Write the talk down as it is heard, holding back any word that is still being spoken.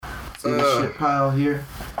See the shit pile here?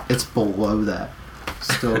 It's below that.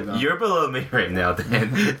 Still going. You're below me right now, Dan.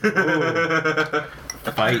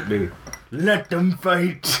 Fight me. Let them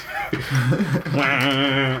fight.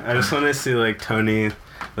 I just want to see like Tony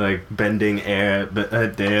like bending air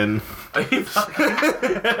at Dan. Are you fucking...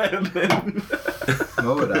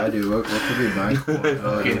 What would I do? What could be my cool?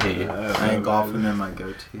 I engulf him in my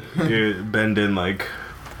goatee. You're bending like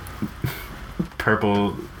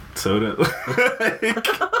purple soda.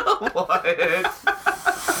 What?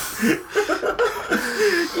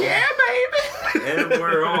 Yeah, baby. And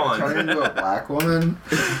we're on. Turn into a black woman?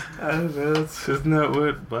 I don't know. Isn't that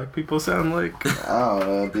what black people sound like? I don't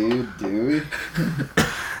know, dude. Do we?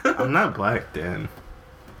 I'm not black, Dan.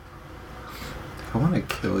 I want to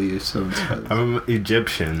kill you sometimes. I'm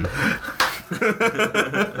Egyptian.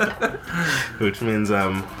 Which means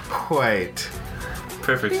I'm white.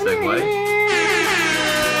 Perfect segue.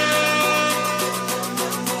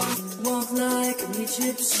 Walk like an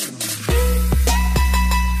Egyptian.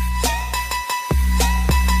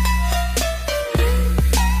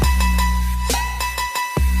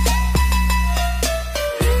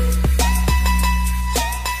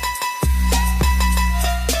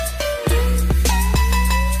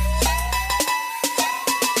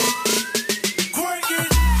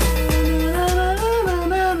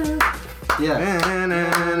 Yeah.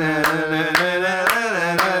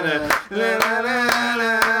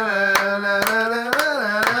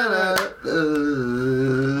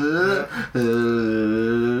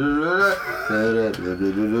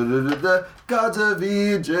 Gods of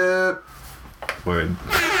Egypt. Word.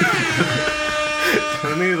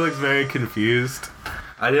 Tony looks very confused.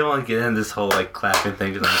 I didn't want to get in this whole like clapping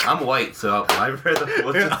thing because I'm white, so I'd rather be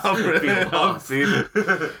lost.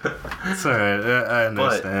 It's alright, I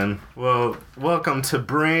understand. Well, welcome to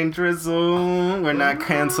Brain Drizzle. We're not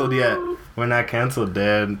canceled yet. We're not canceled,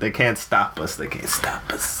 Dad. They can't stop us. They can't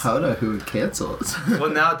stop us. I don't know who would cancel us. Well,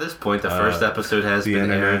 now at this point, the first episode has the been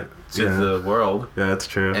internet, aired to the world. Yeah, that's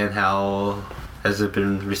true. And how has it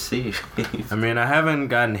been received? I mean, I haven't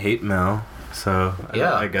gotten hate mail, so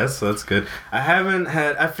yeah. I guess that's good.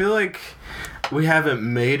 I feel like we haven't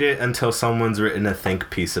made it until someone's written a think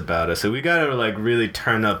piece about us. So we gotta like really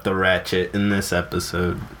turn up the ratchet in this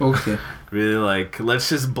episode. Okay. Really like, let's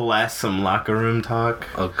just blast some locker room talk.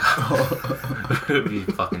 Oh god. It would be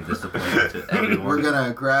fucking disappointing to everyone. We're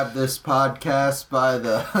gonna grab this podcast by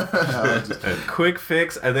the... Quick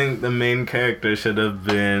fix, I think the main character should have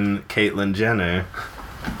been Caitlyn Jenner.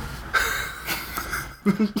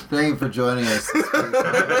 Thank you for joining us this week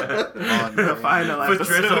on The final For episode.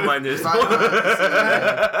 Drizzle Miners.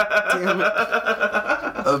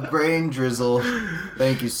 of Brain Drizzle.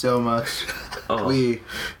 Thank you so much. Oh. We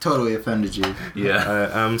totally offended you. Yeah.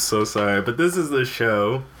 I'm so sorry, but this is the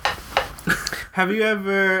show. Have you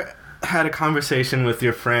ever had a conversation with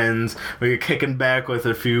your friends where you're kicking back with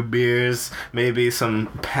a few beers, maybe some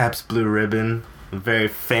Pabst Blue Ribbon, a very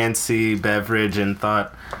fancy beverage, and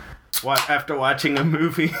thought, after watching a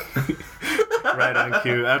movie, right on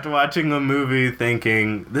cue, after watching a movie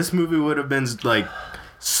thinking, this movie would have been like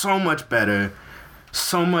so much better,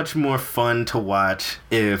 so much more fun to watch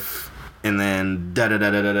if... And then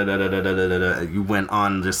you went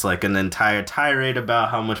on just like an entire tirade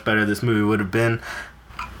about how much better this movie would have been.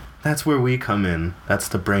 That's where we come in. That's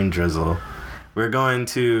the Brain Drizzle. We're going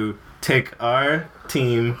to take our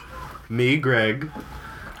team, me, Greg,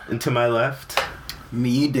 and to my left,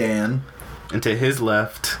 Me, Dan. and to his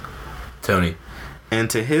left, Tony. and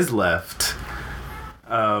to his left.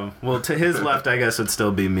 To his left, I guess would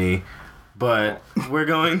still be me. But we're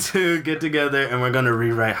going to get together and we're going to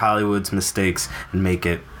rewrite Hollywood's mistakes and make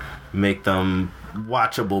them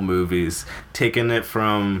watchable movies. Taking it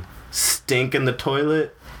from stink in the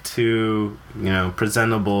toilet to,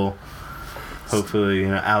 presentable, hopefully,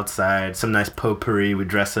 outside. Some nice potpourri. We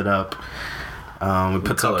dress it up. We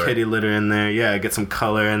put some kitty litter in there. Yeah, get some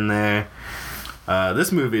color in there.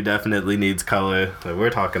 This movie definitely needs color that we're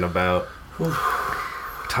talking about.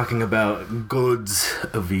 Talking about Gods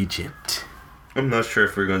of Egypt. I'm not sure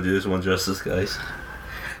if we're gonna do this one justice, guys.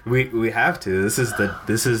 We have to. This is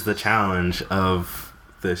the challenge of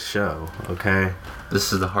this show. Okay.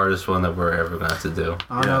 This is the hardest one that we're ever gonna have to do.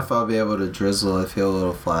 I don't know if I'll be able to drizzle. I feel a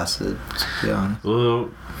little flaccid, to be honest. Well,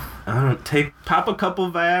 pop a couple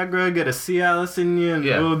Viagra, get a Cialis in you, and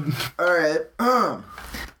we'll... Alright.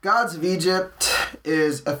 Gods of Egypt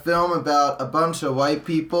is a film about a bunch of white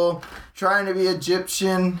people trying to be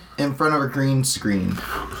Egyptian in front of a green screen.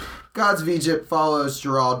 Gods of Egypt follows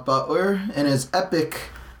Gerard Butler in his epic,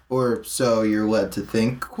 or so you're led to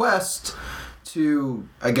think, quest to,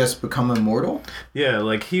 I guess, become immortal? Yeah,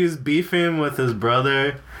 like he was beefing with his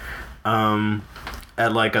brother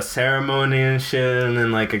at like a ceremony and shit, and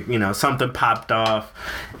then like something popped off,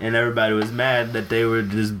 and everybody was mad that they were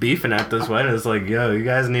just beefing at this wedding. It's like, yo, you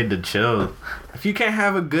guys need to chill. If you can't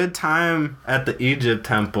have a good time at the Egypt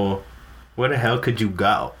temple, where the hell could you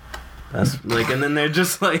go? That's like, and then they're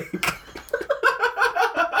just like.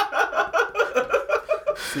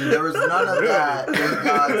 See, there was none of that in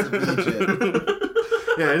Gods of Egypt.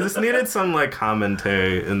 Yeah, I just needed some like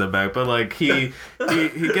commentary in the back, but like he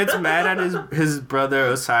gets mad at his brother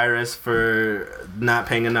Osiris for not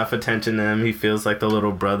paying enough attention to him. He feels like the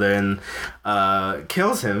little brother and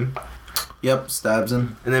kills him. Yep, stabs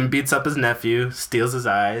him. And then beats up his nephew, steals his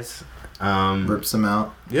eyes, rips him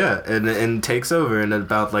out. Yeah, and takes over in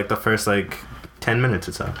about like the first like 10 minutes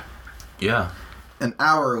or so. Yeah. An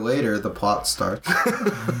hour later, the plot starts.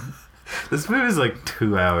 This movie's like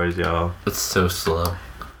 2 hours, y'all. It's so slow.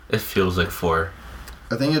 It feels like 4.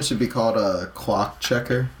 I think it should be called a clock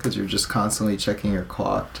checker, because you're just constantly checking your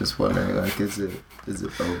clock, just wondering, like, is it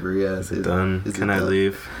over yet? Is it done? Can I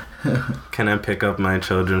leave? Can I pick up my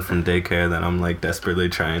children from daycare that I'm like desperately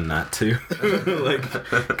trying not to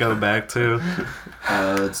like go back to?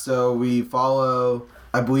 So we follow,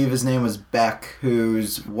 I believe his name was Beck,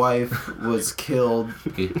 whose wife was killed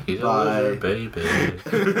He's by a baby.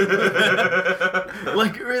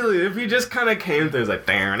 Like really, if he just kind of came through, it's like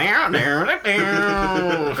down, like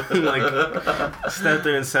stepped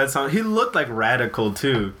there and said something. He looked like radical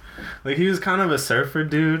too. Like he was kind of a surfer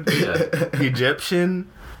dude, Yeah. Egyptian.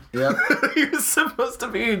 Yep. He was supposed to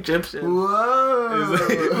be Egyptian. Whoa.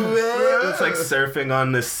 It's like surfing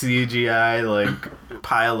on the CGI like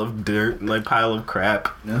pile of dirt, like pile of crap.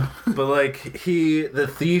 No. But like the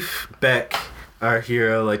thief Beck, our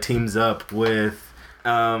hero, like teams up with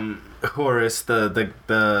Horus,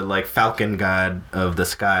 the like falcon god of the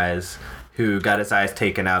skies, who got his eyes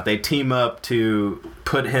taken out. They team up to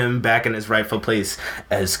put him back in his rightful place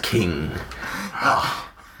as king.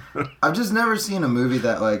 I've just never seen a movie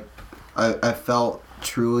that like I felt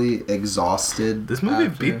truly exhausted. This movie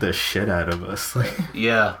after. beat the shit out of us. Like,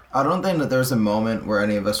 Yeah. I don't think that there's a moment where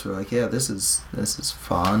any of us were like, yeah, this is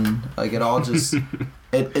fun. Like it all just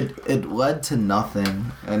it led to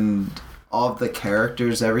nothing, and all of the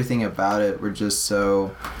characters, everything about it were just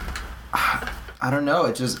so I don't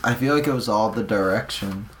know, I feel like it was all the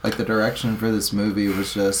direction. Like the direction for this movie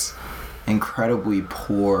was just incredibly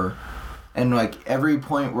poor. And like every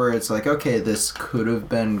point where it's like, okay, this could have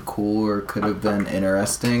been cool or could have been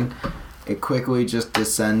interesting, it quickly just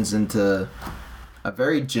descends into a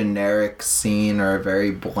very generic scene or a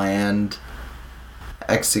very bland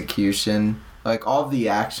execution. Like all of the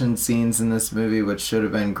action scenes in this movie, which should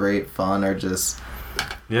have been great fun, are just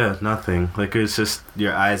yeah, nothing. Like it's just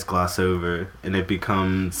your eyes gloss over and it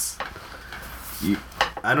becomes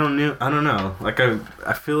I don't know. Like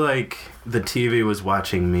I feel like the TV was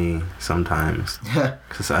watching me sometimes.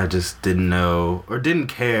 Because I just didn't know or didn't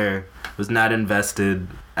care. Was not invested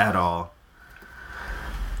at all.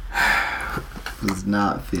 was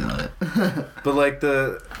not feeling it. But like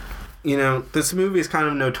this movie is kind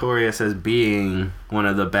of notorious as being one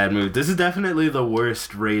of the bad movies. This is definitely the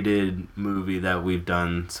worst rated movie that we've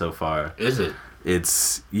done so far. Is it?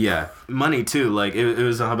 It's money too. Like it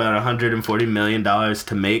was about $140 million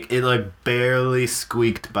to make. It like barely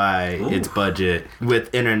squeaked by its budget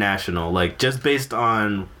with international. Like just based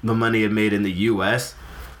on the money it made in the U.S.,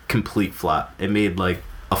 complete flop. It made like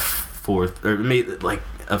a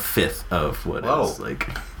fifth of what it was like.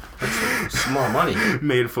 That's small money.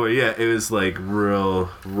 Made for. Yeah, it was like real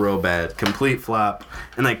bad, complete flop.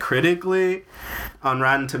 And like critically, on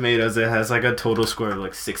Rotten Tomatoes, it has like a total score of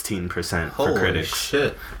like 16% for critics. Holy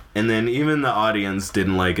shit! And then even the audience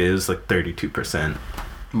didn't like it. It was like 32%.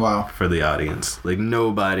 Wow. For the audience, like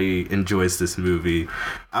nobody enjoys this movie.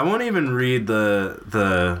 I won't even read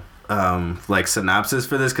the like synopsis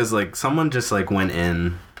for this because like someone just like went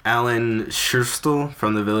in. Alan Schurstel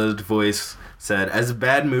from The Village Voice said, "As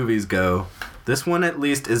bad movies go, this one at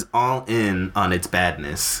least is all in on its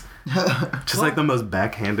badness." Just like the most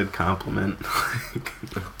backhanded compliment.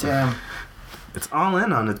 Damn. It's all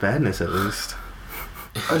in on its badness at least.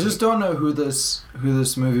 I just don't know who this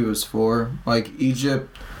movie was for. Like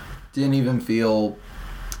Egypt didn't even feel.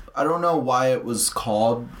 I don't know why it was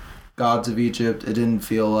called Gods of Egypt. It didn't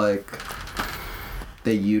feel like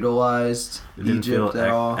they utilized It didn't Egypt feel at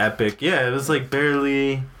all. epic. Yeah, it was like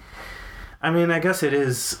barely. I mean, I guess it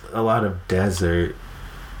is a lot of desert.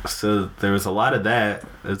 So there was a lot of that.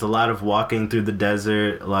 There's a lot of walking through the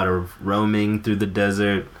desert, a lot of roaming through the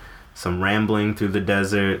desert, some rambling through the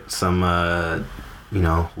desert, some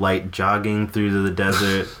light jogging through the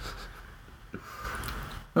desert.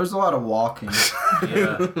 There's a lot of walking.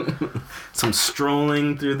 Yeah. Some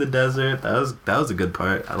strolling through the desert. That was a good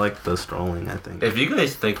part. I like the strolling, I think. If you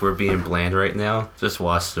guys think we're being bland right now, just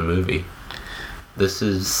watch the movie. This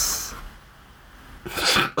is...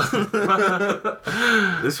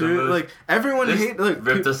 This movie, like, everyone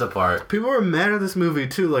ripped us apart. people were mad at this movie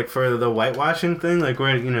too, like, for the whitewashing thing. Like,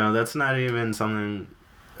 where, you know, that's not even something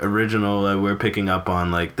original that we're picking up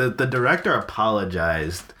on. Like, the director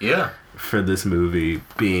apologized Yeah. for this movie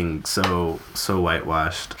being so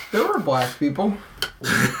whitewashed. There were black people.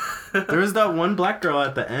 There was that one black girl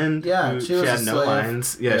at the end. Yeah, who, she was had a no slave.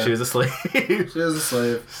 lines. Yeah, Yeah. she was a slave. She was a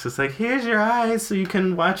slave. It's just like, here's your eyes so you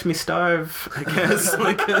can watch me starve, I guess.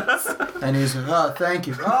 Like, And he's like, oh, thank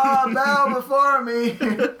you. Oh, bow before me.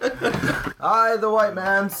 I, the white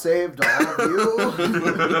man, saved all of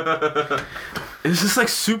you. it's just like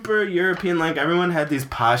super European. Like, everyone had these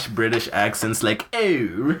posh British accents, like,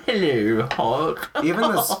 oh, hello, Hawk. Even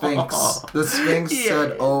the Sphinx. The Sphinx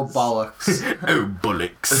said, oh, bollocks. Oh,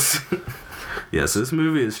 bullocks. Yeah, so this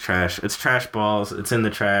movie is trash. It's trash balls. It's in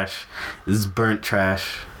the trash. It's burnt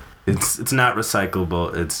trash. It's not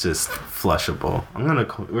recyclable. It's just flushable.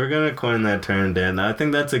 We're gonna coin that term, Dan. I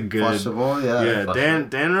think that's a good. Flushable, yeah. Yeah, Flushable.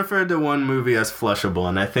 Dan referred to one movie as flushable,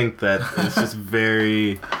 and I think that it's just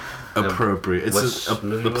very appropriate. It's Which just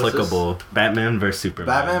movie was applicable. Batman vs Superman.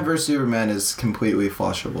 Batman vs. Superman is completely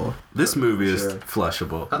flushable. This movie is Sure.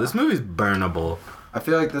 flushable. This movie's burnable. I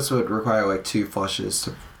feel like this would require like 2 flushes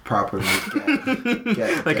to properly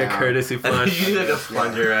get Like down. a courtesy And flush. you need like a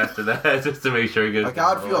plunger after that just to make sure it goes Like,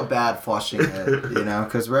 I would down. feel bad flushing it, you know,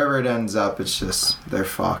 because wherever it ends up, it's just, they're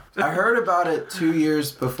fucked. I heard about it 2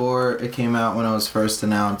 years before it came out when it was first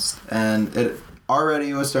announced, and it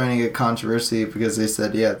already was starting to get controversy because they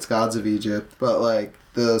said, yeah, it's Gods of Egypt, but, like,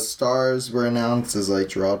 the stars were announced as, like,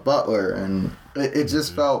 Gerard Butler, and it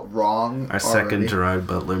just felt wrong. Our second already. Gerard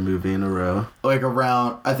Butler movie in a row. Like,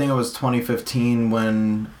 around, I think it was 2015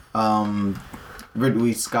 when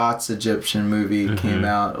Ridley Scott's Egyptian movie came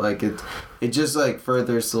out. Like, it just, like,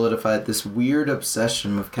 further solidified this weird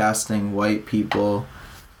obsession with casting white people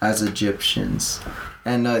as Egyptians.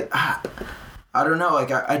 And, I don't know,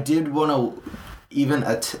 like, I did want to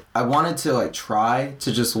I wanted to, like, try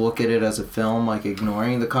to just look at it as a film, like,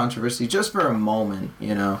 ignoring the controversy just for a moment,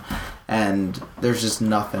 you know? And there's just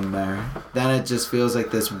nothing there. Then it just feels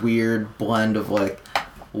like this weird blend of, like,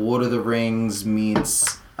 Lord of the Rings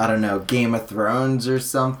meets, I don't know, Game of Thrones or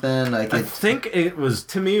something. Like, I think it was,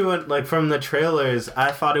 to me, what, like, from the trailers,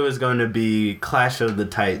 I thought it was going to be Clash of the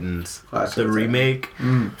Titans, Clash the of the remake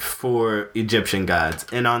for Egyptian gods.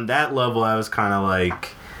 And on that level, I was kind of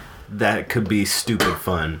like, that could be stupid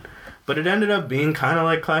fun. But it ended up being kind of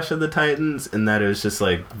like Clash of the Titans in that it was just,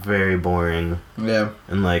 like, very boring. yeah.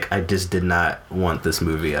 And, like, I just did not want this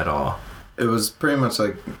movie at all. It was pretty much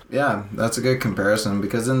like, yeah, that's a good comparison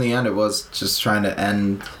because in the end it was just trying to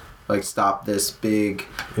end, like, stop this big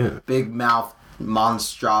mouth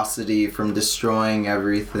monstrosity from destroying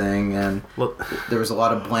everything, and Well, there was a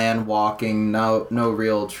lot of bland walking, no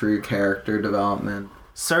real true character development.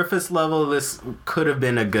 surface level, this could have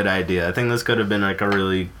been a good idea. I think this could have been, like, a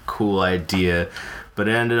really cool idea. But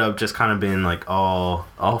it ended up just kind of being, like, all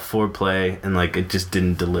foreplay, and, like, it just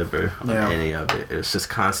didn't deliver on any of it. It was just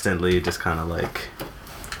constantly just kind of, like,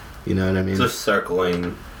 you know what I mean? Just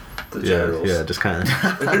circling the genitals. Yeah, just kind of.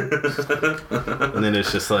 And then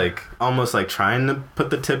it's just, like, almost, like, trying to put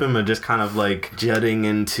the tip in, but just kind of, like, jutting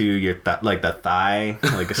into your, like, the thigh.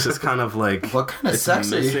 Like, it's just kind of, like... What kind of it's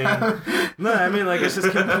sex are you missing. having? No, I mean, like, it's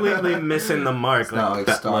just completely missing the mark. It's not like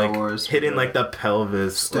Star Wars, hitting, like, the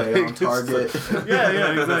pelvis. Stay like, on target.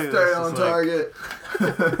 yeah, exactly. Stay It's on just like-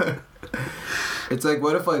 target. It's like,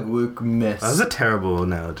 what if, like, Luke missed? That was a terrible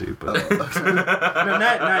analogy, but no,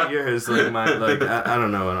 not yours. Like my, like I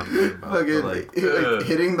don't know what I'm thinking about. Fucking, But, like,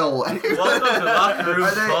 hitting the leg. Welcome to Locker Room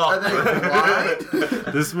Are they blind?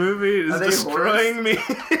 this movie is Are they destroying me.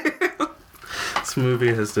 This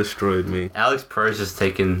movie has destroyed me. Alex Purge has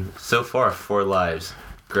taken so far 4 lives.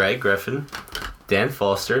 Greg Griffin, Dan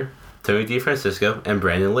Foster, Tony DeFrancisco, and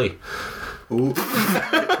Brandon Lee. Ooh.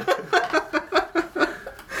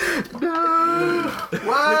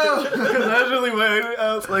 Wow! Casually,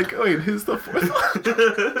 I was like, wait, who's the fourth one?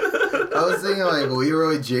 I was thinking, like,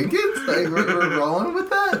 Leroy Jenkins? Like, we're rolling with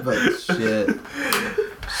that? But shit.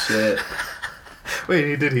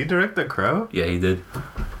 Wait, did he direct The Crow? Yeah, he did.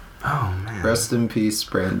 Oh man. Rest in peace,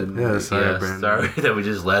 Brandon. Yeah, sorry, Yeah, Brandon. sorry that we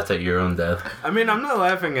just laughed at your own death. I mean, I'm not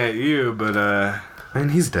laughing at you, but I mean,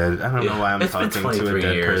 he's dead. I don't know why I'm It's been talking to a 23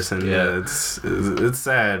 dead years. person. Yeah. Yeah, it's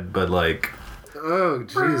sad, but like, Oh,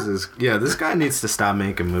 Jesus. Yeah, this guy needs to stop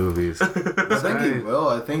making movies. I think he will.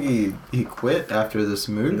 I think he quit after this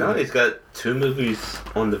movie. No, he's got 2 movies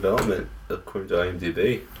on development, according to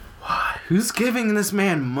IMDb. Why? Who's giving this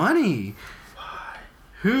man money? Why?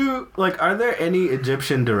 Who, like, are there any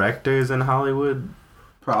Egyptian directors in Hollywood?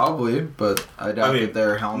 Probably, but I doubt that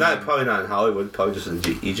they're helming. Probably not in Hollywood, probably just in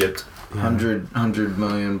Egypt. $100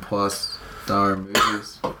 million plus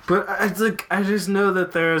movies. But I just know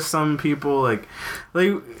that there are some people like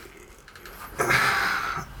who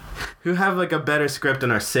have like a better script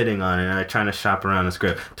and are sitting on it and are trying to shop around the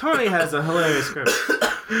script. Tony has a hilarious script.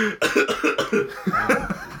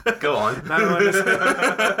 Go on.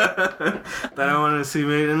 That I want to see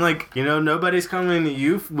made, and like, you know, nobody's coming to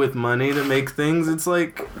you with money to make things. It's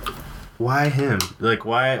like, why him? Like,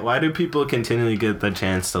 why do people continually get the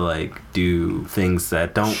chance to like do things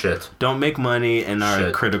that don't make money and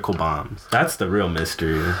are critical bombs? That's the real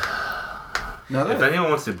mystery. If anyone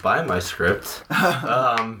wants to buy my script,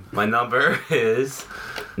 my number is.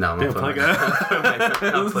 No, I'm not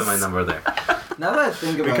I'll put my number there. Now that I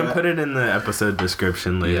think about it, we can put it in the episode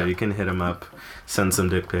description later. Yeah. You can hit him up, send some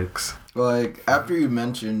dick pics. Like, after you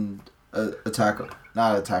mentioned Attack on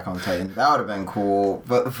Titan, that would have been cool.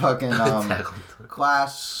 But fucking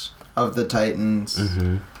Clash of the Titans,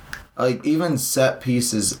 like even set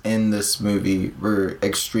pieces in this movie were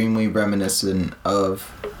extremely reminiscent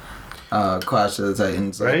of Clash of the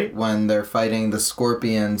Titans, like, right? When they're fighting the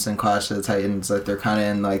Scorpions in Clash of the Titans, like they're kind of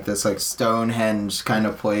in like this like Stonehenge kind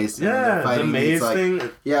of place. Yeah, the maze thing.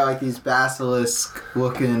 Yeah, like these basilisk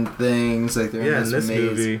looking things. Like they're in this maze.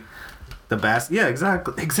 Movie. Yeah,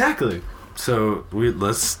 exactly. So we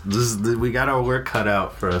got our work cut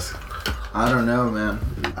out for us. I don't know, man.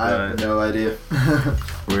 I have no idea.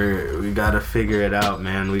 we gotta figure it out,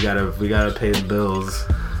 man. We gotta pay the bills.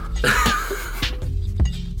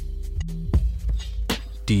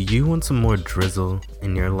 Do you want some more drizzle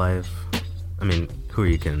in your life? I mean, who are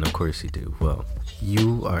you kidding? Of course you do. Well,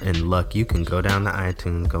 you are in luck. You can go down to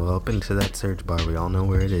iTunes, go up into that search bar. We all know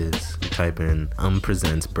where it is. You type in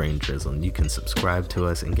Presents Brain Drizzle, and you can subscribe to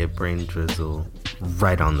us and get Brain Drizzle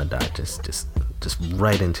right on the dot. Just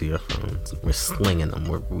right into your phones. We're slinging them.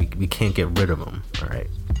 We can't get rid of them. All right.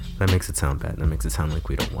 That makes it sound bad. That makes it sound like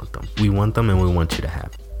we don't want them. We want them, and we want you to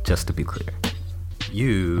have them. Just to be clear.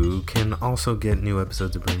 You can also get new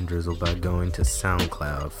episodes of Brain Drizzle by going to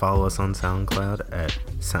SoundCloud. Follow us on SoundCloud at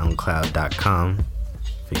soundcloud.com.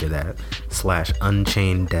 Figure that.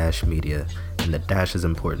 /unchained-media. And the dash is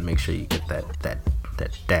important. Make sure you get that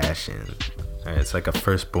dash in. Alright, it's like a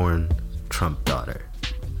firstborn Trump daughter.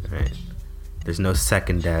 Alright. There's no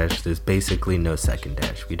second dash. There's basically no second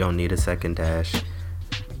dash. We don't need a second dash.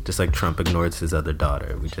 Just like Trump ignored his other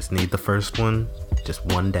daughter. We just need the first one. Just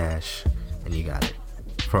one dash. And you got it.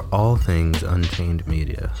 For all things Unchained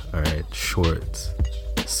Media, alright, shorts,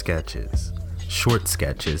 sketches, short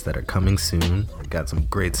sketches that are coming soon. We got some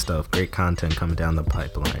great stuff, great content coming down the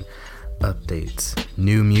pipeline. Updates,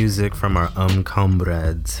 new music from our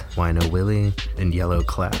comrades, Wino Willie and Yellow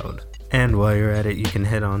Cloud. And while you're at it, you can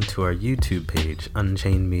head on to our YouTube page,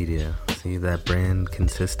 Unchained Media. See that brand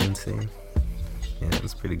consistency? Yeah,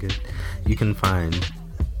 it's pretty good. You can find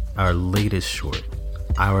our latest short,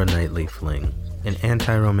 Our Nightly Fling, an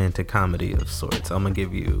anti-romantic comedy of sorts. I'm gonna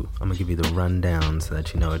give you the rundown so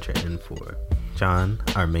that you know what you're in for. John,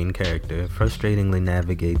 our main character, frustratingly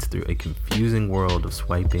navigates through a confusing world of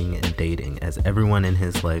swiping and dating as everyone in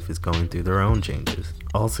his life is going through their own changes.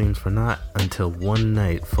 All seems for naught until one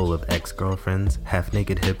night full of ex-girlfriends,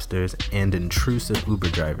 half-naked hipsters, and intrusive Uber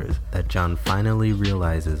drivers that John finally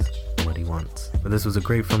realizes what he wants. But this was a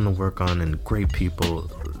great film to work on and great people.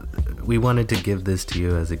 We wanted to give this to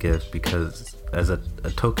you as a gift because as a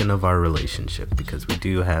token of our relationship, because we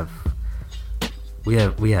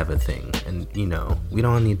have a thing, and you know, we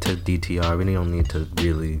don't need to DTR, we don't need to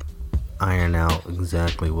really iron out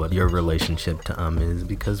exactly what your relationship to is,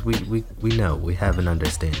 because we know, we have an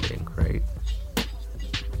understanding, right?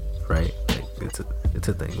 Like, it's a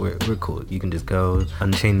thing. We're cool. You can just go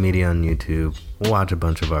Unchained Media on YouTube, watch a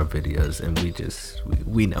bunch of our videos, and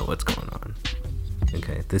we know what's going on.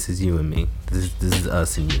 Okay, this is you and me. This is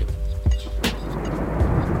us and you.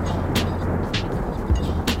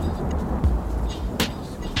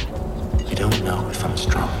 You don't know if I'm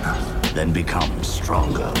strong enough. Then become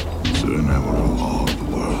stronger. Soon I will rule all the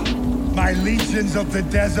world. My legions of the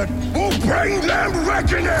desert will bring them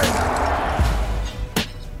reckoning!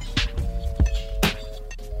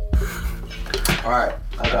 Alright,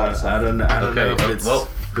 I got something. I don't know if it's... Well,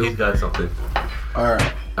 he's got something.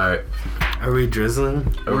 Alright. Are we drizzling?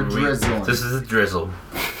 We're drizzling. This is a drizzle.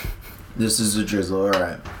 This is a drizzle,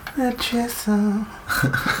 alright. The chisel.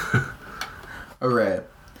 Alright.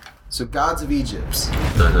 So Gods of Egypt.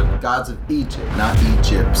 Gods of Egypt, not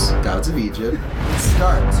Egypt's. Gods of Egypt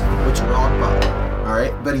starts with Gerard Butler.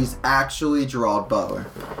 Alright? But he's actually Gerard Butler.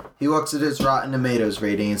 He looks at his Rotten Tomatoes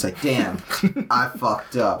rating and he's like, damn, I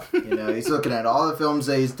fucked up. You know, he's looking at all the films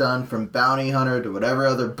that he's done, from Bounty Hunter to whatever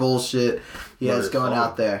other bullshit he has going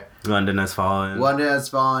out there. London Has Fallen. London Has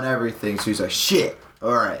Fallen, everything. So he's like, shit,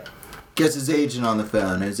 alright. Gets his agent on the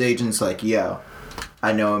phone. And his agent's like, yo,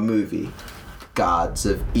 I know a movie. Gods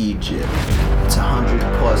of Egypt. It's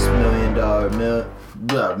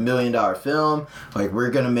 $100+ million film. Like,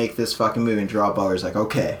 we're gonna make this fucking movie. And Gerard Butler's like,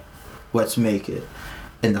 okay, let's make it.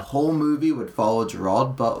 And the whole movie would follow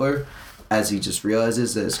Gerard Butler as he just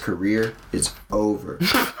realizes that his career is over.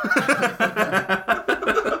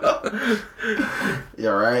 Yeah,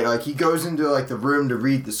 right? Like, he goes into, like, the room to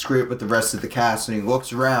read the script with the rest of the cast, and he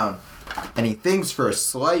looks around, and he thinks for a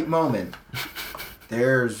slight moment,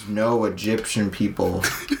 there's no Egyptian people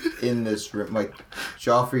in this room. Like,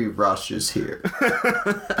 Geoffrey Rush is here.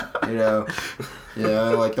 You know,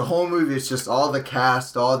 like, the whole movie is just all the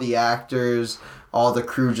cast, all the actors, all the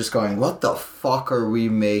crew just going, what the fuck are we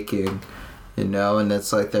making? You know, and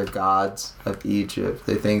it's like they're gods of Egypt.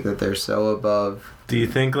 They think that they're so above. Do you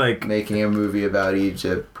think, like, making a movie about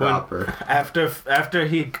Egypt proper? After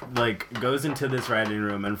he, like, goes into this writing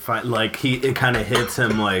room and it kind of hits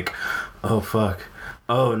him like, oh fuck,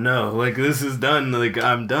 oh no, like, this is done, like,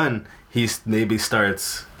 I'm done. He maybe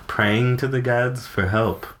starts praying to the gods for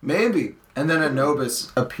help. Maybe. And then Anubis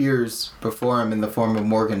appears before him in the form of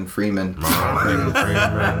Morgan Freeman. In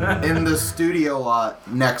the studio lot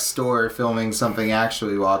next door, filming something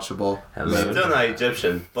actually watchable. Still not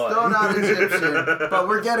Egyptian, but... Still not Egyptian, but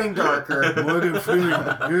we're getting darker. Morgan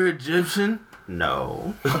Freeman, you're Egyptian?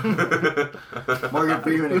 No. Morgan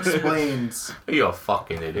Freeman explains. You're a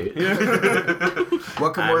fucking idiot.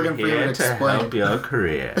 What can Morgan Freeman explain? To help your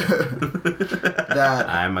career. That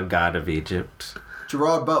I'm a god of Egypt.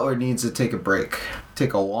 Gerard Butler needs to take a break.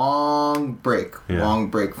 Take a long break. Yeah. Long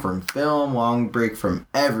break from film, long break from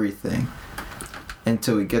everything.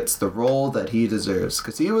 Until he gets the role that he deserves.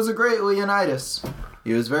 Because he was a great Leonidas.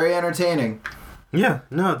 He was very entertaining. Yeah,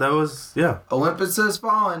 no, that was, yeah. Olympus Has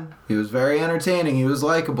Fallen. He was very entertaining. He was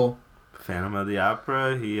likable. Phantom of the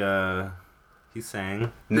Opera, he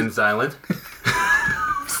sang. Nim's Island.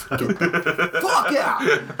 Fuck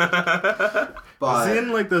yeah! Was he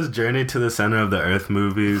in, like, those Journey to the Center of the Earth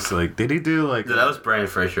movies? Like, did he do, like... That was Brandon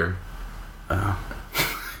Fraser. Oh.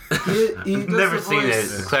 He Never seen it.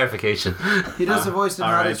 Clarification. He does the voice in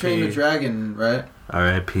How to Train the Dragon, right?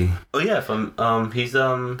 R.I.P. Oh yeah, he's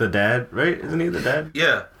the dad, right? Isn't he the dad?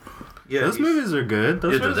 Yeah. Those movies are good.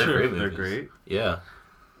 They're great. They're great. Yeah.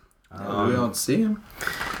 We don't see him.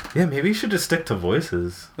 Yeah, maybe you should just stick to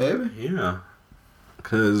voices. Maybe. Yeah.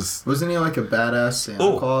 Cause wasn't he like a badass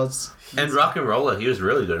Santa Claus? And Rock and Rolla, he was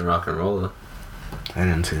really good in Rock and Rolla. I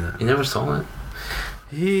didn't see that. You never saw it?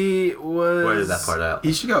 He was. Where did that part out?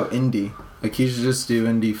 He should go indie. Like, he should just do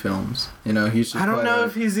indie films. You know, he should. I don't know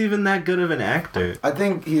if he's even that good of an actor. I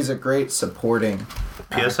think he's a great supporting.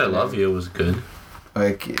 P.S. I Love You was good.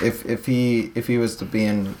 Like, if he was to be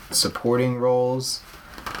in supporting roles,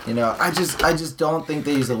 you know, I just don't think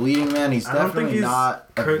that he's a leading man. He's definitely not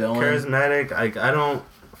a villain. Charismatic.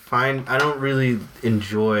 I don't really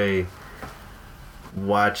enjoy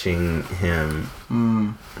watching him.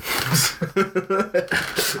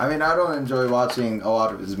 I mean, I don't enjoy watching a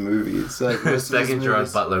lot of his movies. Like, second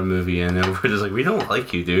Gerard Butler movie, and we're just like, we don't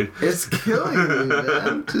like you, dude. It's killing me,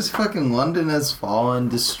 man. Just fucking London Has Fallen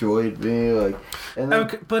destroyed me. Like, and then,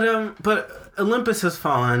 okay, but Olympus Has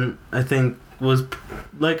Fallen, I think, was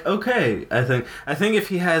like okay. I think if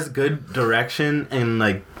he has good direction and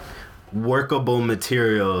like workable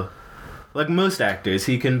material, like most actors,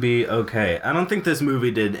 he can be okay. I don't think this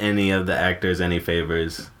movie did any of the actors any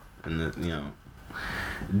favors. And, you know,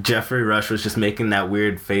 Geoffrey Rush was just making that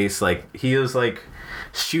weird face. Like, he was, like,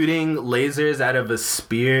 shooting lasers out of a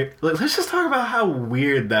spear. Like, let's just talk about how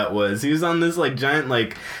weird that was. He was on this, like, giant,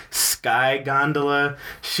 like, sky gondola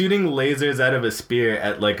shooting lasers out of a spear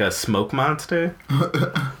at, like, a smoke monster.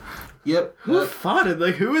 Yep. Who thought it?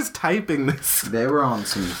 Like, who was typing this? They were on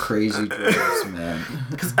some crazy drugs, man.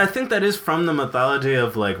 Because I think that is from the mythology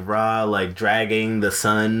of, like, Ra, like, dragging the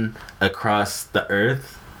sun across the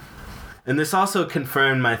earth. And this also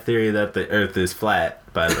confirmed my theory that the earth is flat,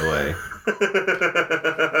 by the way. Right.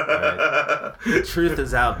 The truth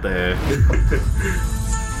is out there.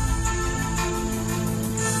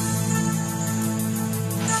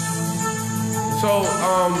 So,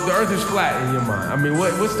 the earth is flat in your mind. I mean,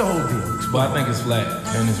 what's the whole deal? Well, I think it's flat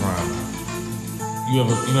and it's round. You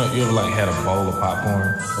ever like had a bowl of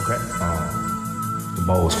popcorn? Okay. The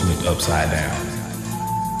bowl was flipped upside down.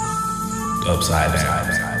 Upside down.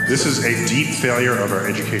 This is a deep failure of our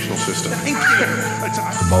educational system. Thank you.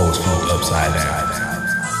 The bowl was flipped upside down.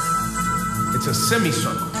 It's a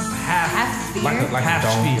semicircle. Half sphere? Like half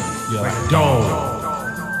dome. sphere. Yeah, like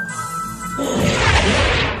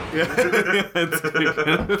like a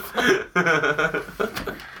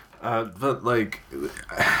dome. But like,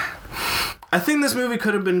 I think this movie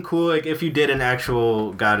could have been cool, like if you did an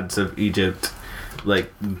actual Gods of Egypt,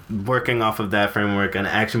 like working off of that framework, an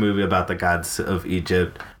action movie about the gods of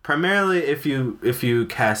Egypt. Primarily, if you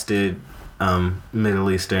casted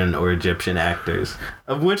Middle Eastern or Egyptian actors,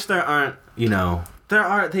 of which there aren't, they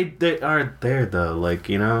are there though, like,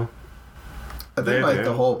 I think like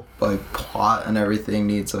the whole like plot and everything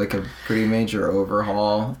needs like a pretty major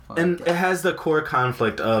overhaul. And it has the core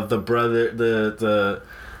conflict of the brother, the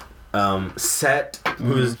Set,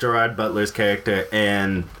 who's Gerard Butler's character,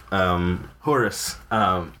 and Horus.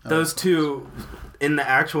 Those two in the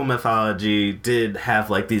actual mythology did have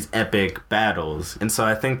like these epic battles, and so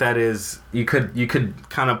I think that is you could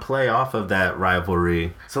kind of play off of that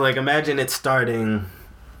rivalry. So like imagine it starting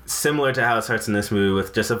similar to how it starts in this movie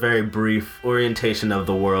with just a very brief orientation of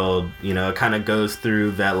the world. It kind of goes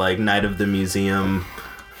through that like Night of the Museum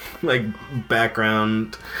like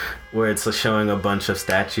background where it's showing a bunch of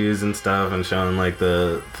statues and stuff and showing like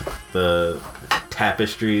the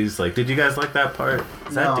tapestries. Like, did you guys like that part?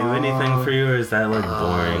 Does that do anything for you, or is that like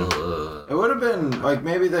boring? It would have been like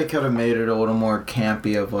maybe they could have made it a little more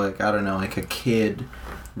campy of like, I don't know, like a kid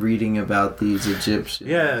reading about these Egyptians.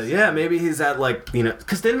 Yeah, maybe he's at like,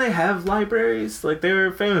 because didn't they have libraries? Like they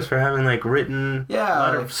were famous for having like written, a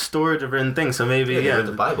lot of storage of written things. So maybe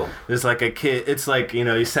the Bible. There's like a kid. It's like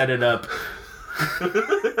you set it up.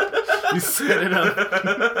 You set it up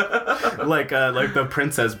like the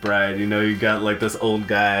Princess Bride. You got like this old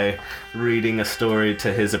guy reading a story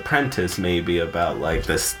to his apprentice, maybe about like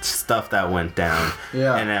this stuff that went down,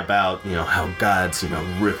 and about how gods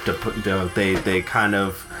ripped apart. They kind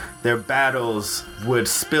of, their battles would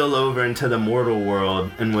spill over into the mortal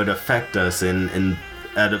world and would affect us. And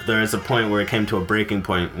there is a point where it came to a breaking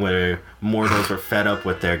point where mortals were fed up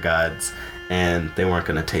with their gods and they weren't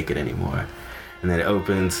gonna take it anymore. And then it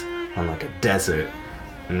opens on like a desert,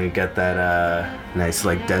 and you get that nice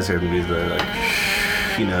like desert music, like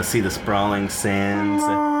see the sprawling sands.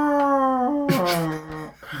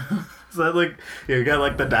 So that like you got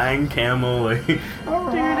like the dying camel, like,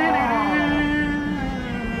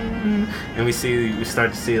 and we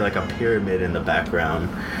start to see like a pyramid in the background,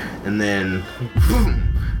 and then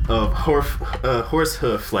a horse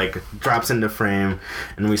hoof like drops into frame,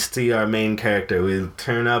 and we see our main character. We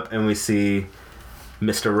turn up and we see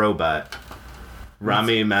Mr. Robot,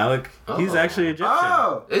 Rami Malek. He's actually Egyptian.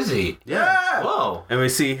 Oh, is he? Yeah. Whoa. And we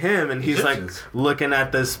see him, and he's Egyptians. like looking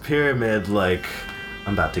at this pyramid, like,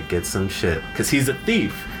 I'm about to get some shit, because he's a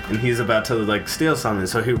thief and he's about to like steal something.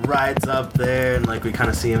 So he rides up there, and like we kind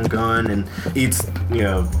of see him going and eats,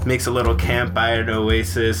 makes a little camp by an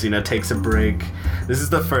oasis, takes a break. This is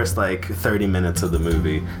the first like 30 minutes of the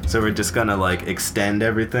movie, so we're just gonna like extend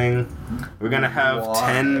everything. We're gonna have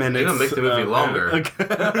 10 minutes. You're gonna make the movie longer. Okay.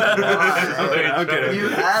 Okay. You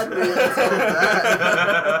had me so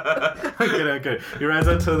bad. Okay. He rides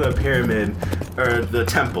up to the pyramid, or the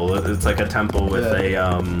temple. It's like a temple with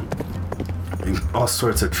all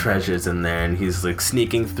sorts of treasures in there, and he's like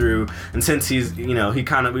sneaking through. And since he's, we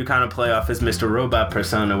kind of play off his Mr. Robot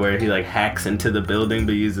persona, where he like hacks into the building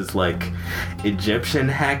but uses like Egyptian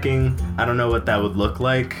hacking. I don't know what that would look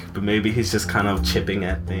like, but maybe he's just kind of chipping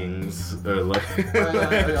at things, or like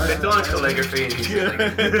It's all calligraphy. And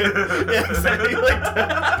exactly.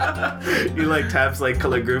 He like taps like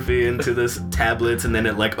calligraphy into this tablets, and then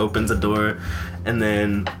it like opens a door, and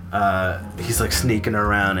then he's like sneaking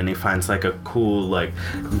around, and he finds like a cool like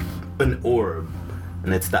an orb,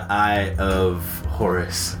 and it's the eye of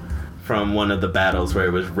Horus from one of the battles where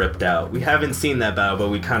it was ripped out. We haven't seen that battle, but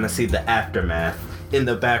we kind of see the aftermath in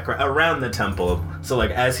the background around the temple. So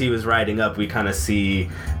like as he was riding up, we kind of see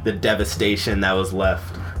the devastation that was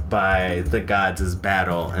left by the gods'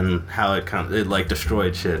 battle and how it like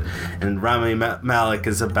destroyed shit. And Rami Malek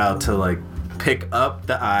is about to like pick up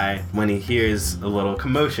the eye when he hears a little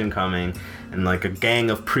commotion coming, and like a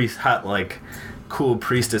gang of cool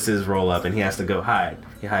priestesses roll up, and he has to go hide.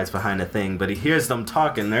 He hides behind a thing, but he hears them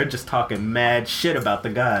talking. They're just talking mad shit about the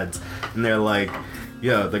gods, and they're like,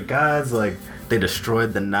 yo, the gods, like, they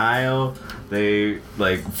destroyed the Nile, they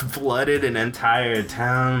like flooded an entire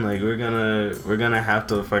town, like we're gonna have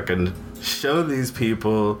to fucking show these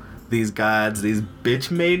people these gods, these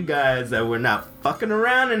bitch-made gods that we're not fucking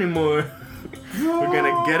around anymore. We're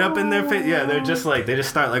gonna get up in their face. Yeah, they just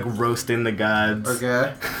start like roasting the gods.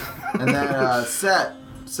 Okay. And then Set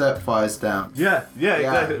flies down. Yeah,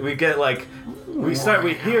 exactly. We get like, we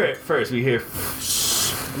hear it first. We hear,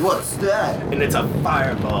 what's that? and it's a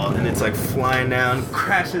fireball, and it's like flying down,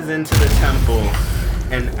 crashes into the temple,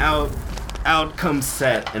 and out comes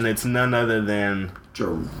Set, and it's none other than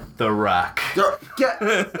The Rock.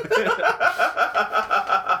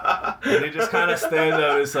 And he just kind of stands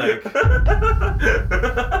up. It's like,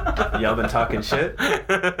 y'all been talking shit?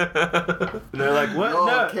 And they're like, what?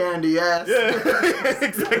 No, candy ass. Yeah,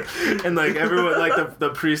 exactly. And like everyone, like the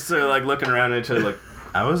priests are like looking around at each other, like,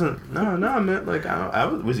 I wasn't. No, I meant like I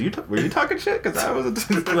was. Were you talking shit? Because I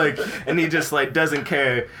wasn't. Like, and he just like doesn't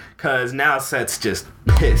care. Cause now Set's just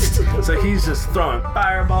pissed. So he's just throwing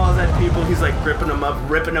fireballs at people. He's like ripping them up,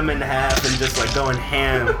 ripping them in half, and just like going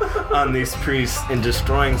ham on these priests and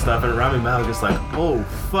destroying stuff. And Rami Malek is like, oh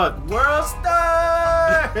fuck, World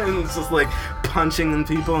Star! And it's just like punching in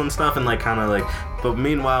people and stuff, and like kind of like. But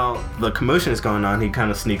meanwhile, the commotion is going on. He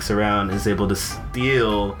kind of sneaks around, and is able to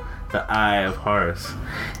steal the Eye of Horus,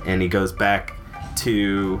 and he goes back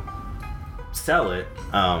to sell it,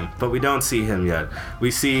 but we don't see him yet. We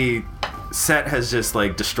see Set has just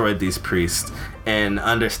like destroyed these priests and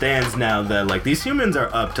understands now that like these humans are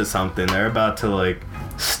up to something. They're about to like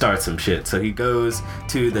start some shit. So he goes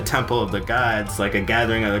to the temple of the gods, like a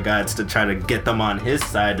gathering of the gods, to try to get them on his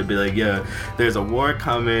side, to be like, yo, there's a war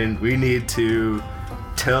coming, we need to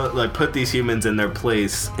put these humans in their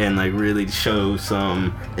place and like really show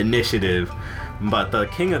some initiative. But the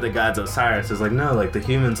king of the gods, Osiris, is like, no, like the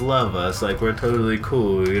humans love us, like we're totally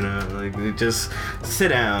cool, you know, like we just sit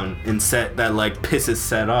down. And Set, that like pisses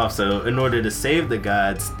Set off. So in order to save the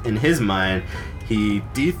gods, in his mind, he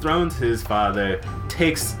dethrones his father,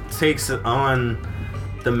 takes on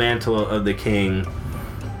the mantle of the king,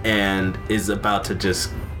 and is about to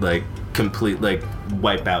just like complete like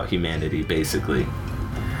wipe out humanity basically.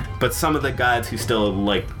 But some of the gods who still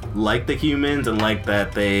like the humans and like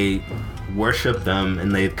that they worship them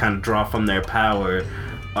and they kind of draw from their power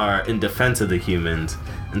are in defense of the humans.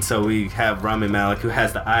 And so we have Rami Malek, who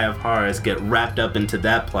has the Eye of Horus, get wrapped up into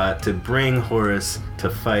that plot to bring Horus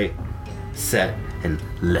to fight Set and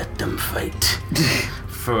let them fight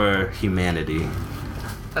for humanity.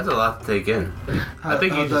 That's a lot to take in. How'd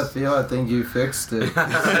that feel? I think you fixed it.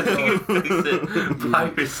 I think you fixed it by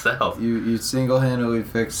yourself. You single-handedly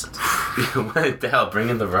fixed. When in doubt, bring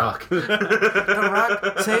in The Rock. The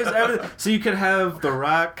Rock saves everything. So you could have The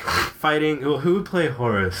Rock fighting. Well, who would play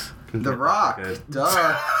Horus? The Rock.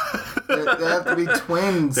 Duh. they have to be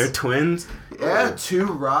twins. They're twins? Yeah, two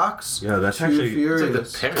rocks. Yeah, that's two actually. Furious.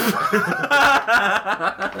 It's like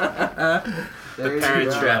the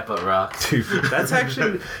Parent Trap at Rock. Dude, that's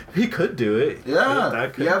actually. He could do it. Yeah.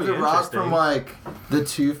 That could you have be The Rock from like the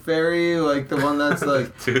Tooth Fairy, like the one that's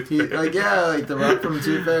like. like The Rock from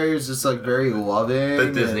Tooth Fairy is just like very loving.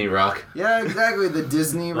 The Disney Rock. Yeah, exactly. The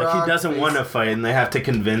Disney Rock. Like he doesn't want to fight, and they have to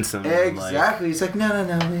convince him. Exactly. He's like, no.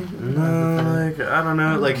 Like I don't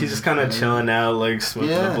know. Like he's just kind of chilling out, like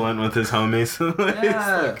smoking a blunt with his homies.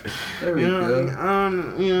 Yeah. Like, there we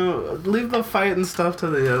go. Leave the fight and stuff to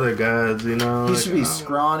the other gods. You know. He should be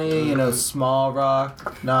scrawny. Small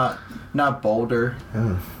rock, not boulder.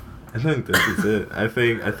 Yeah. I think this is it. I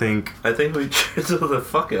think we drizzled the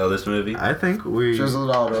fuck out of this movie. I think we drizzled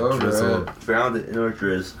all over it. Found it in our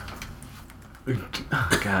drizz.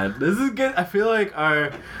 Oh God, this is good. I feel like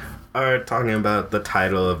our talking about the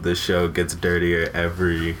title of this show gets dirtier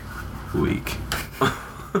every week.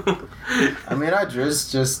 I mean, I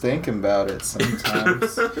just thinking about it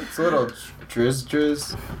sometimes. It's a little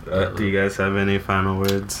drizz. Do you guys have any final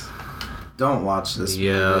words? Don't watch this movie.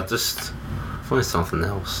 Yeah, just find something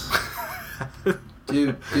else.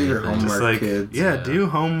 Do your homework, kids. Yeah, do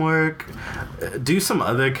homework. Do some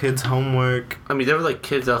other kids' homework. I mean, there were like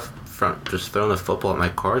kids out front just throwing a football at my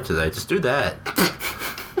car today. Just do that.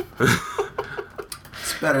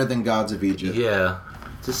 It's better than Gods of Egypt. Yeah,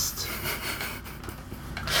 just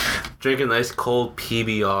drink a nice cold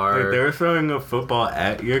PBR. Wait, they were throwing a football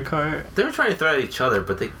at your car? They were trying to throw at each other,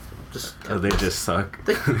 but they just... Oh, they just suck.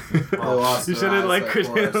 You should have like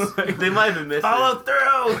they might have missed follow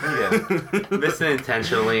through! Yeah. Missing it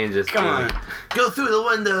intentionally and just... Come on. Go through the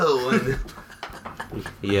window!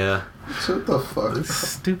 Yeah. Shut the fuck.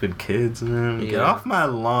 Stupid kids, man. Yeah. Get off my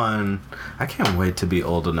lawn. I can't wait to be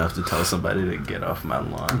old enough to tell somebody to get off my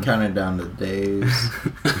lawn. I'm counting down the days.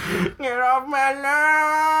 Get off my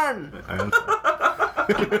lawn!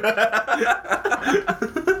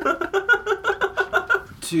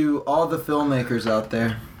 to all the filmmakers out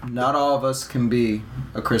there, not all of us can be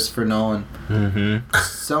a Christopher Nolan. Mm-hmm.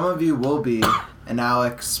 Some of you will be an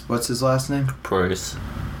Alex, what's his last name? Proyas.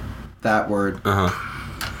 That word. Uh-huh.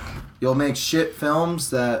 You'll make shit films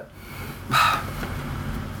that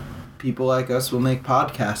people like us will make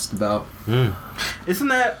podcasts about. Mm. Isn't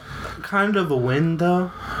that kind of a win, though?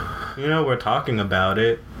 You know, we're talking about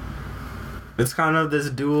it. It's kind of this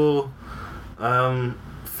dual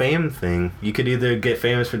fame thing. You could either get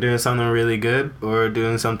famous for doing something really good or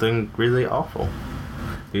doing something really awful.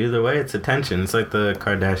 Either way, it's attention. It's like the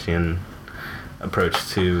Kardashian approach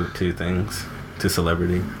to things, to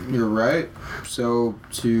celebrity. You're right. So,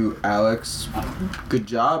 to Alex, good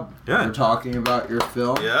job. Yeah. We're talking about your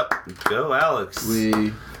film. Yep. Go, Alex.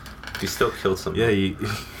 You still killed someone. Yeah,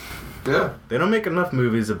 yeah. They don't make enough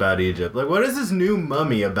movies about Egypt. Like, what is this new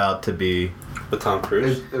Mummy about to be? With Tom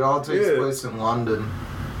Cruise? It all takes place in London.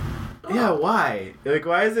 Yeah, why? Like,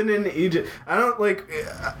 why isn't it in Egypt? I don't, like...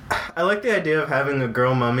 I like the idea of having a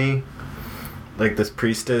girl mummy. Like, this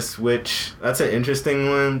priestess witch. That's an interesting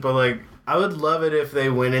one, but, like... I would love it if they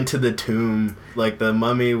went into the tomb. Like, the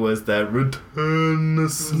mummy was that return the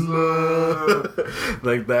slave.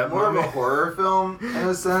 Like, that More mummy. of a horror film, in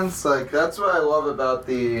a sense. Like, that's what I love about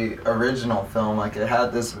the original film. Like, it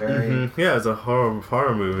had this very... Mm-hmm. Yeah, it's a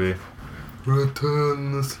horror movie.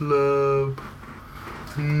 Return the slave.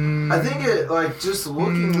 I think it, like, just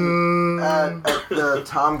looking at the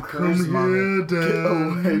Tom Cruise mummy, get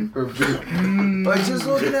away from me. Like, just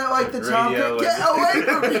looking at, like, the Tom Cruise, get away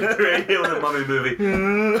from me. Radio in the mummy movie.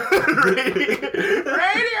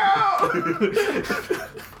 Radio!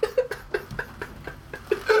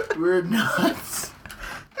 We're nuts.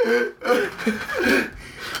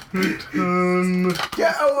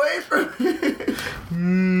 Get away from me.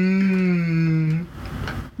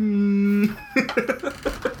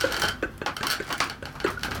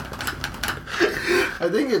 I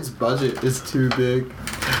think its budget is too big.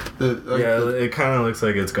 It kind of looks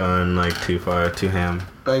like it's gone like too far, too ham.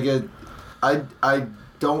 Like I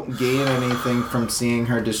don't gain anything from seeing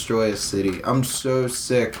her destroy a city. I'm so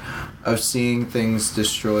sick of seeing things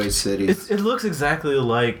destroy cities. It looks exactly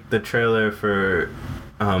like the trailer for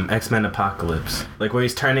X-Men Apocalypse. Like, where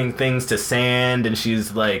he's turning things to sand and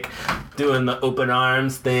she's, like, doing the open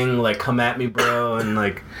arms thing, like, come at me, bro, and,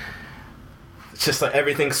 like, it's just, like,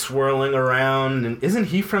 everything swirling around. And isn't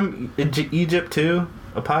he from Egypt, too?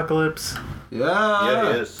 Apocalypse?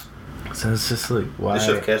 Yeah. He is. So it's just, like, why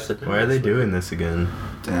are they doing this again?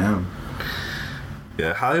 Damn.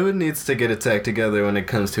 Yeah, Hollywood needs to get its act together when it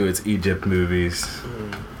comes to its Egypt movies.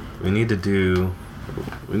 We need to do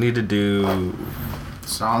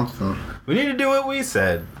something. We need to do what we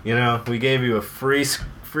said. You know, we gave you a free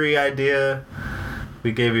idea.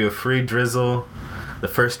 We gave you a free drizzle. The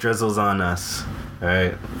first drizzle's on us. All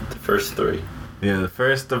right. The first 3. Yeah, the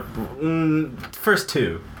first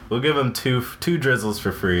two. We'll give them two drizzles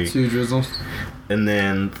for free. 2 drizzles. And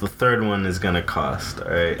then the third one is gonna cost.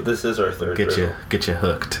 All right. But this is our third. Get you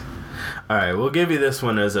hooked. All right, we'll give you this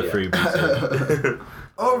one as a freebie.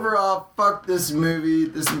 Overall, fuck this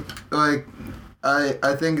movie.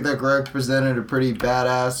 I think that Greg presented a pretty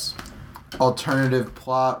badass alternative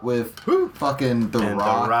plot with fucking The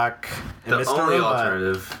Rock. And the only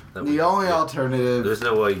alternative. Alternative. There's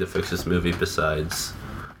no way to fix this movie besides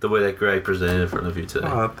the way that Greg presented in front of you today.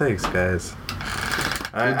 Oh, thanks, guys.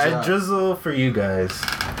 I drizzle for you guys.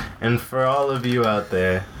 And for all of you out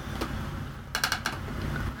there.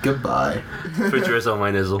 Goodbye. Put drizzle on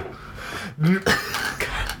my nizzle.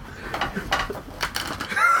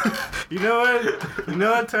 You know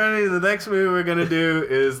what, Tony? The next movie we're gonna do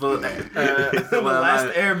is The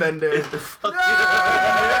Last Airbender.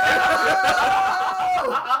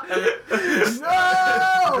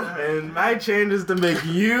 No! And my change is to make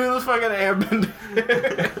you the fucking Airbender.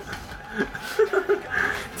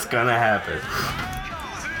 It's gonna happen.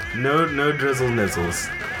 No drizzle nizzles.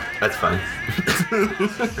 That's fine.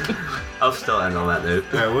 I'll still end on that note.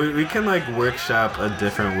 Alright, we can like workshop a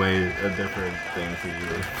different thing for you.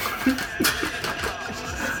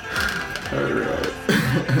 Alright.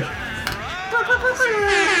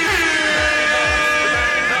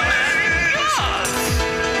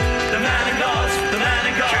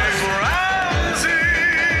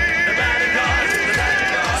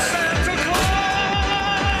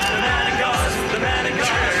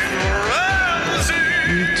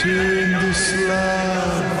 Return the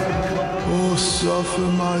slab, or suffer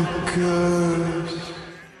my curse.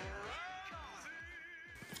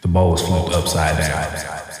 The bowl is flipped upside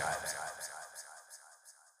down.